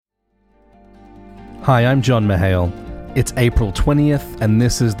Hi, I'm John Mahale. It's April 20th, and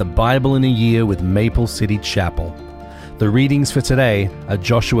this is the Bible in a Year with Maple City Chapel. The readings for today are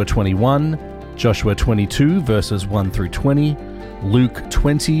Joshua 21, Joshua 22 verses 1 through 20, Luke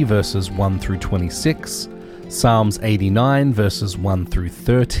 20 verses 1 through 26, Psalms 89 verses 1 through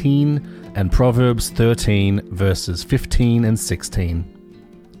 13, and Proverbs 13 verses 15 and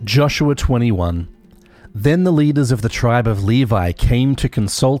 16. Joshua 21. Then the leaders of the tribe of Levi came to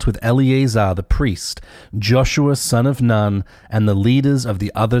consult with Eleazar the priest, Joshua son of Nun, and the leaders of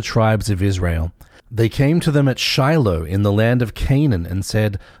the other tribes of Israel. They came to them at Shiloh in the land of Canaan and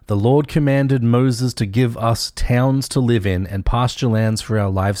said, "The Lord commanded Moses to give us towns to live in and pasture lands for our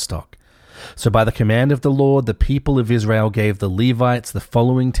livestock." So by the command of the Lord, the people of Israel gave the Levites the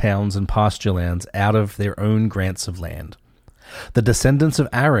following towns and pasture lands out of their own grants of land. The descendants of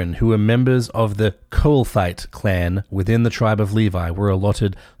Aaron, who were members of the Kohathite clan within the tribe of Levi, were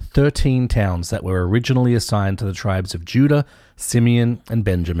allotted 13 towns that were originally assigned to the tribes of Judah, Simeon, and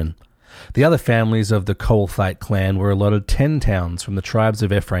Benjamin. The other families of the Kohathite clan were allotted 10 towns from the tribes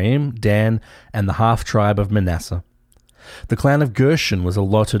of Ephraim, Dan, and the half-tribe of Manasseh. The clan of Gershon was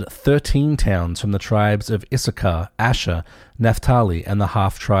allotted 13 towns from the tribes of Issachar, Asher, Naphtali, and the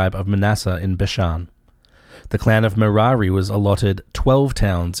half-tribe of Manasseh in Bashan. The clan of Merari was allotted 12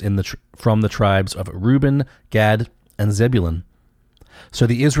 towns from the tribes of Reuben, Gad, and Zebulun. So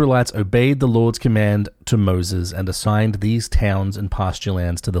the Israelites obeyed the Lord's command to Moses and assigned these towns and pasture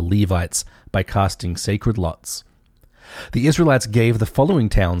lands to the Levites by casting sacred lots. The Israelites gave the following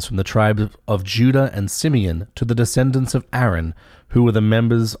towns from the tribes of Judah and Simeon to the descendants of Aaron, who were the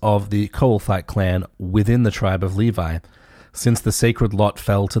members of the Kohathite clan within the tribe of Levi, since the sacred lot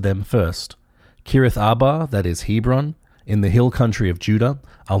fell to them first. Kiriath Arba, that is Hebron, in the hill country of Judah,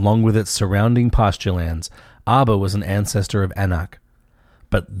 along with its surrounding pasture lands. Arba was an ancestor of Anak.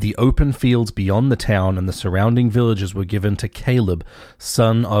 But the open fields beyond the town and the surrounding villages were given to Caleb,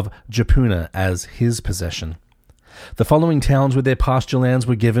 son of Jephunneh, as his possession. The following towns with their pasture lands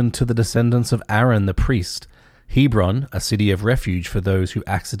were given to the descendants of Aaron the priest: Hebron, a city of refuge for those who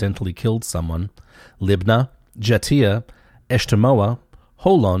accidentally killed someone; Libnah, Jattir, Eshtemoa,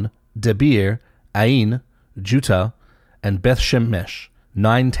 Holon, Debir, Ain, Juttah, and Beth-Shemesh,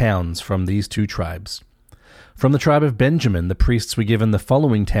 9 towns from these 2 tribes. From the tribe of Benjamin, the priests were given the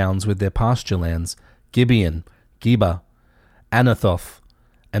following towns with their pasture lands: Gibeon, Geba, Anathoth,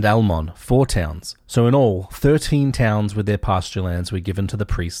 and Almon, 4 towns. So in all, 13 towns with their pasture lands were given to the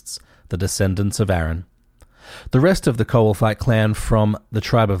priests, the descendants of Aaron. The rest of the Kohathite clan from the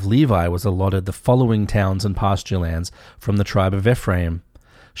tribe of Levi was allotted the following towns and pasture lands from the tribe of Ephraim: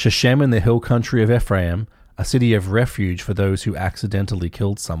 Shechem in the hill country of Ephraim, a city of refuge for those who accidentally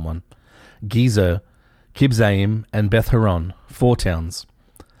killed someone; Gezer, Kibzaim, and Beth-Horon, 4 towns.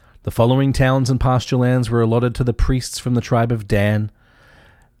 The following towns and pasture lands were allotted to the priests from the tribe of Dan: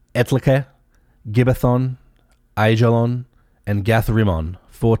 Etlekeh, Gibbethon, Aijalon, and Gath-Rimmon,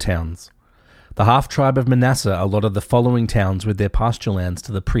 4 towns. The half-tribe of Manasseh allotted the following towns with their pasture lands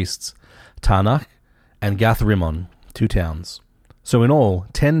to the priests: Taanach and Gath-Rimmon, 2 towns. So in all,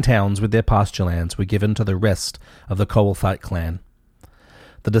 10 towns with their pasture lands were given to the rest of the Kohathite clan.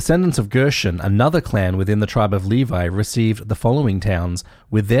 The descendants of Gershon, another clan within the tribe of Levi, received the following towns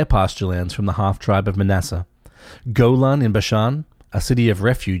with their pasture lands from the half-tribe of Manasseh: Golan in Bashan, a city of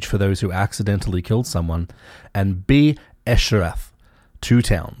refuge for those who accidentally killed someone; and Be-Esherath, 2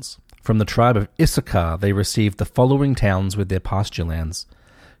 towns. From the tribe of Issachar, they received the following towns with their pasture lands: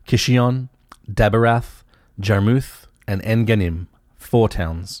 Kishion, Daberath, Jarmuth, and En-Ganim, 4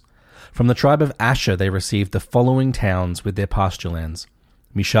 towns. From the tribe of Asher they received the following towns with their pasture lands: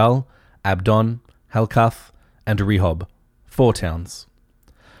 Mishal, Abdon, Helkath, and Rehob, 4 towns.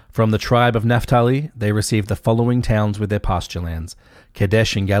 From the tribe of Naphtali they received the following towns with their pasture lands: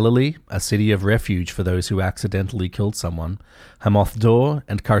 Kadesh in Galilee, a city of refuge for those who accidentally killed someone; Hamoth-Dor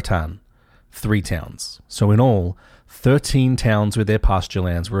and Kartan, 3 towns. So in all, 13 towns with their pasture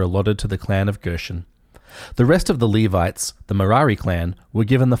lands were allotted to the clan of Gershon. The rest of the Levites, the Merari clan, were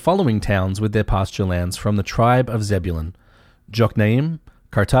given the following towns with their pasture lands from the tribe of Zebulun: Jokneam,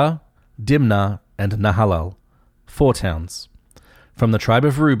 Kartah, Dimnah, and Nahalal, 4 towns. From the tribe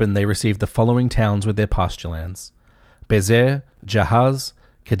of Reuben they received the following towns with their pasture lands: Bezer, Jahaz,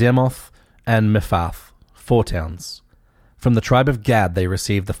 Kedemoth, and Mephath, 4 towns. From the tribe of Gad they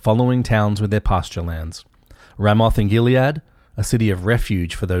received the following towns with their pasture lands: Ramoth in Gilead, a city of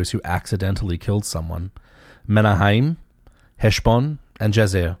refuge for those who accidentally killed someone; Menahaim, Heshbon, and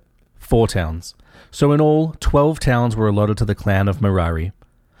Jazer, 4 towns. So in all, 12 towns were allotted to the clan of Merari.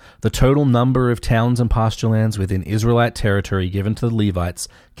 The total number of towns and pasture lands within Israelite territory given to the Levites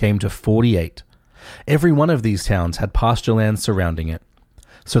came to 48. Every one of these towns had pasture lands surrounding it.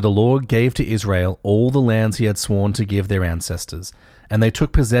 So the Lord gave to Israel all the lands he had sworn to give their ancestors, and they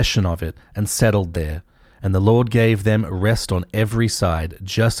took possession of it and settled there. And the Lord gave them rest on every side,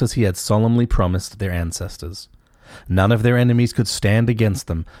 just as he had solemnly promised their ancestors. None of their enemies could stand against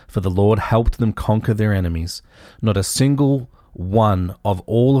them, for the Lord helped them conquer their enemies. Not a single one of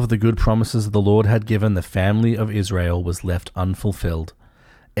all of the good promises the Lord had given the family of Israel was left unfulfilled.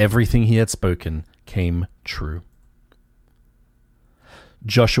 Everything he had spoken came true.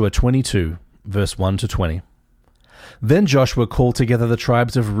 Joshua 22, verse 1 to 20. Then Joshua called together the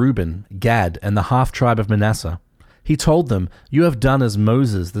tribes of Reuben, Gad, and the half-tribe of Manasseh. He told them, "You have done as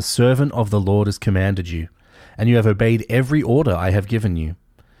Moses, the servant of the Lord, has commanded you, and you have obeyed every order I have given you.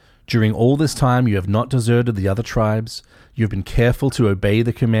 During all this time you have not deserted the other tribes. You have been careful to obey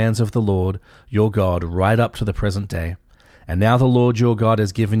the commands of the Lord, your God, right up to the present day. And now the Lord your God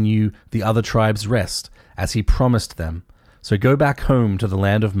has given you the other tribes rest, as he promised them. So go back home to the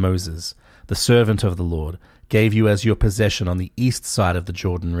land of Moses, the servant of the Lord, gave you as your possession on the east side of the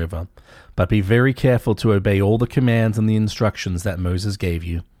Jordan River. But be very careful to obey all the commands and the instructions that Moses gave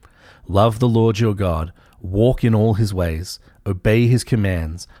you. Love the Lord your God, walk in all his ways, obey his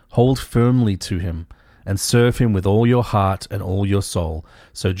commands, hold firmly to him, and serve him with all your heart and all your soul."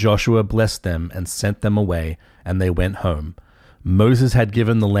 So Joshua blessed them and sent them away, and they went home. Moses had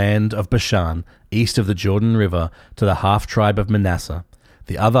given the land of Bashan, east of the Jordan River, to the half-tribe of Manasseh.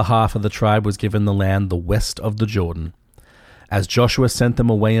 The other half of the tribe was given the land the west of the Jordan. As Joshua sent them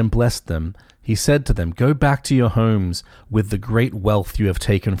away and blessed them, he said to them, "Go back to your homes with the great wealth you have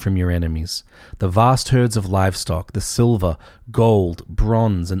taken from your enemies, the vast herds of livestock, the silver, gold,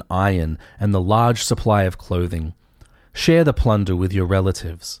 bronze, and iron, and the large supply of clothing. Share the plunder with your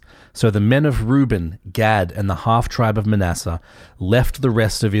relatives." So the men of Reuben, Gad, and the half-tribe of Manasseh left the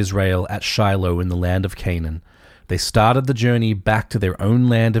rest of Israel at Shiloh in the land of Canaan. They started the journey back to their own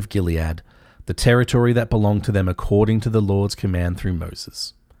land of Gilead, the territory that belonged to them according to the Lord's command through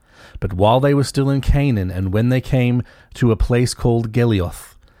Moses. But while they were still in Canaan, and when they came to a place called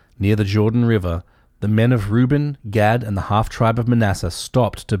Gelioth, near the Jordan River, the men of Reuben, Gad, and the half-tribe of Manasseh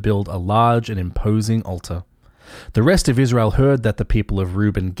stopped to build a large and imposing altar. The rest of Israel heard that the people of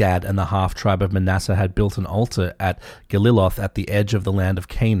Reuben, Gad, and the half-tribe of Manasseh had built an altar at Geliloth at the edge of the land of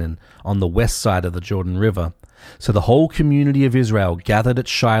Canaan, on the west side of the Jordan River. So the whole community of Israel gathered at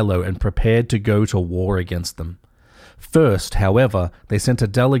Shiloh and prepared to go to war against them. First, however, they sent a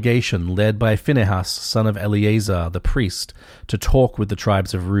delegation led by Phinehas, son of Eleazar, the priest, to talk with the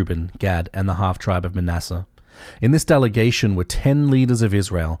tribes of Reuben, Gad, and the half-tribe of Manasseh. In this delegation were 10 leaders of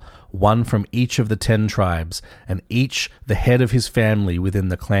Israel, one from each of the 10 tribes, and each the head of his family within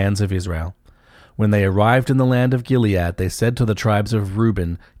the clans of Israel. When they arrived in the land of Gilead, they said to the tribes of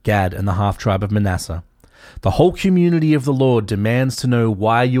Reuben, Gad, and the half-tribe of Manasseh, "The whole community of the Lord demands to know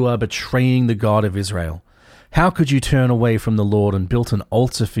why you are betraying the God of Israel. How could you turn away from the Lord and build an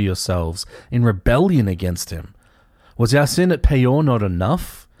altar for yourselves in rebellion against him? Was our sin at Peor not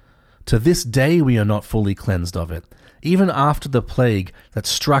enough? To this day we are not fully cleansed of it, even after the plague that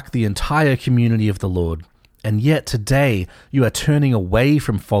struck the entire community of the Lord. And yet today you are turning away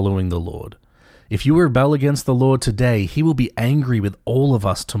from following the Lord. If you rebel against the Lord today, he will be angry with all of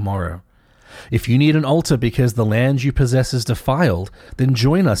us tomorrow. If you need an altar because the land you possess is defiled, then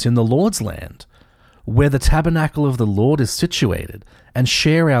join us in the Lord's land, where the tabernacle of the Lord is situated, and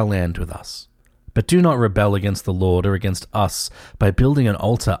share our land with us. But do not rebel against the Lord or against us by building an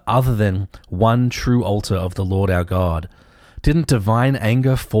altar other than one true altar of the Lord our God. Didn't divine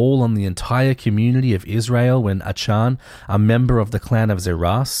anger fall on the entire community of Israel when Achan, a member of the clan of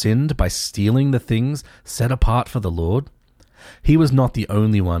Zerah, sinned by stealing the things set apart for the Lord? He was not the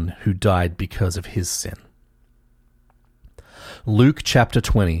only one who died because of his sin. Luke chapter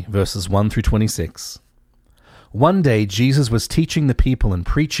 20, verses 1 through 26. One day Jesus was teaching the people and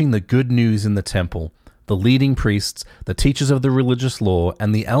preaching the good news in the temple. The leading priests, the teachers of the religious law,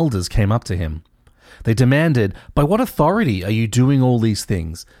 and the elders came up to him. They demanded, "By what authority are you doing all these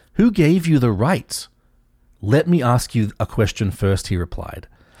things? Who gave you the right?" "Let me ask you a question first," he replied.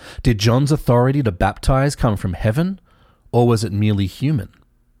 "Did John's authority to baptize come from heaven, or was it merely human?"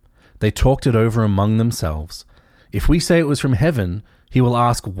 They talked it over among themselves. If we say it was from heaven, he will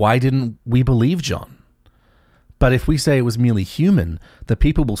ask, "Why didn't we believe John?" But if we say it was merely human, the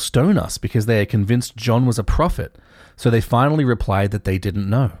people will stone us because they are convinced John was a prophet. So they finally replied that they didn't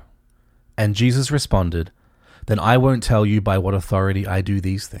know. And Jesus responded, "Then I won't tell you by what authority I do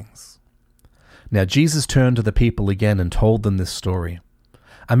these things." Now Jesus turned to the people again and told them this story.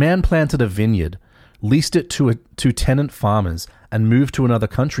 A man planted a vineyard, leased it to tenant farmers, and moved to another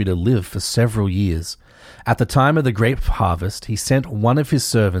country to live for several years. At the time of the grape harvest, he sent one of his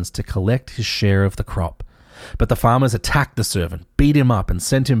servants to collect his share of the crop. But the farmers attacked the servant, beat him up, and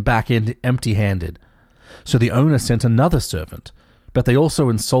sent him back in empty-handed. So the owner sent another servant, but they also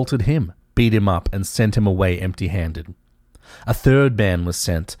insulted him, beat him up, and sent him away empty-handed. A third man was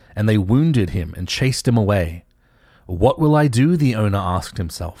sent, and they wounded him and chased him away. What will I do? The owner asked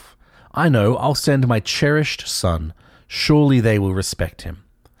himself. I know, I'll send my cherished son. Surely they will respect him.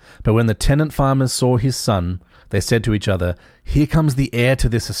 But when the tenant farmers saw his son, they said to each other, Here comes the heir to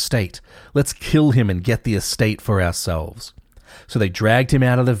this estate. Let's kill him and get the estate for ourselves. So they dragged him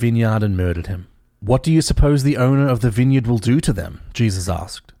out of the vineyard and murdered him. What do you suppose the owner of the vineyard will do to them? Jesus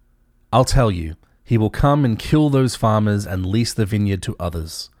asked. I'll tell you. He will come and kill those farmers and lease the vineyard to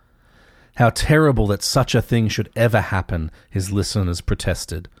others. How terrible that such a thing should ever happen, his listeners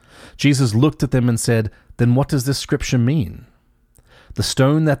protested. Jesus looked at them and said, Then what does this scripture mean? The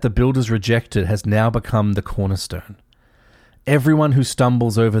stone that the builders rejected has now become the cornerstone. Everyone who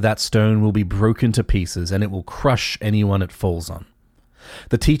stumbles over that stone will be broken to pieces, and it will crush anyone it falls on.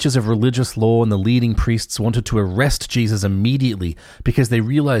 The teachers of religious law and the leading priests wanted to arrest Jesus immediately because they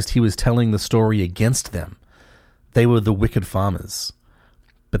realized he was telling the story against them. They were the wicked farmers,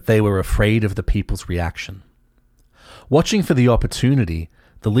 but they were afraid of the people's reaction. Watching for the opportunity,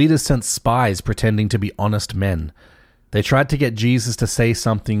 the leaders sent spies pretending to be honest men. They tried to get Jesus to say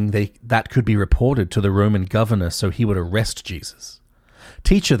something that could be reported to the Roman governor so he would arrest Jesus.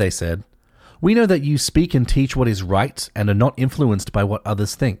 Teacher, they said, we know that you speak and teach what is right and are not influenced by what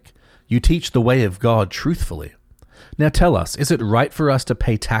others think. You teach the way of God truthfully. Now tell us, is it right for us to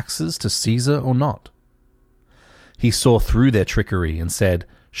pay taxes to Caesar or not? He saw through their trickery and said,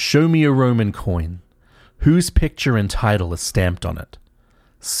 Show me a Roman coin. Whose picture and title is stamped on it?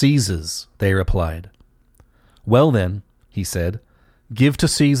 Caesar's, they replied. Well then, he said, give to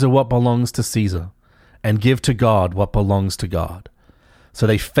Caesar what belongs to Caesar, and give to God what belongs to God. So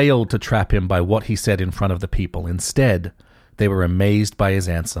they failed to trap him by what he said in front of the people. Instead, they were amazed by his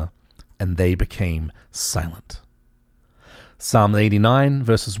answer, and they became silent. Psalm 89,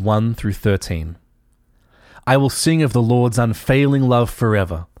 verses 1 through 13. I will sing of the Lord's unfailing love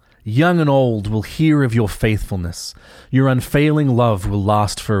forever. Young and old will hear of your faithfulness. Your unfailing love will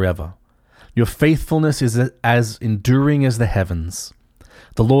last forever. Your faithfulness is as enduring as the heavens.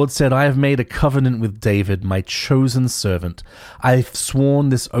 The Lord said, I have made a covenant with David, my chosen servant. I have sworn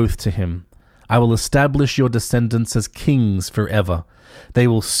this oath to him. I will establish your descendants as kings forever. They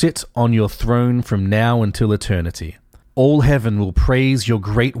will sit on your throne from now until eternity. All heaven will praise your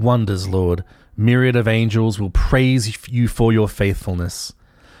great wonders, Lord. Myriad of angels will praise you for your faithfulness.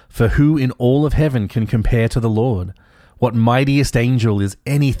 For who in all of heaven can compare to the Lord? What mightiest angel is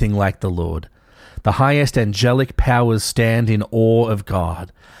anything like the Lord? The highest angelic powers stand in awe of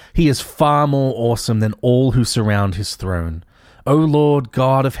God. He is far more awesome than all who surround his throne. O Lord,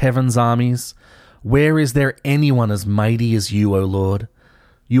 God of heaven's armies, where is there anyone as mighty as you, O Lord?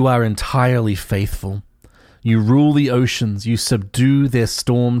 You are entirely faithful. You rule the oceans, you subdue their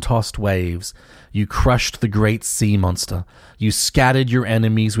storm-tossed waves. You crushed the great sea monster. You scattered your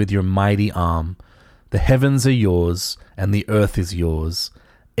enemies with your mighty arm. The heavens are yours, and the earth is yours.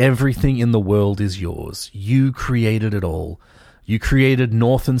 Everything in the world is yours. You created it all. You created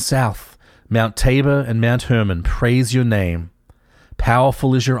north and south. Mount Tabor and Mount Hermon praise your name.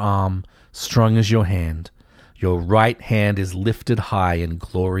 Powerful is your arm, strong is your hand. Your right hand is lifted high in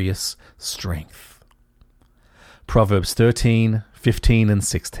glorious strength. Proverbs 13, 15, and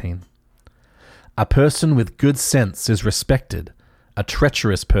 16. A person with good sense is respected. A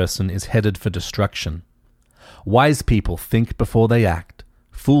treacherous person is headed for destruction. Wise people think before they act.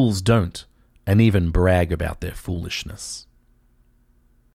 Fools don't, and even brag about their foolishness.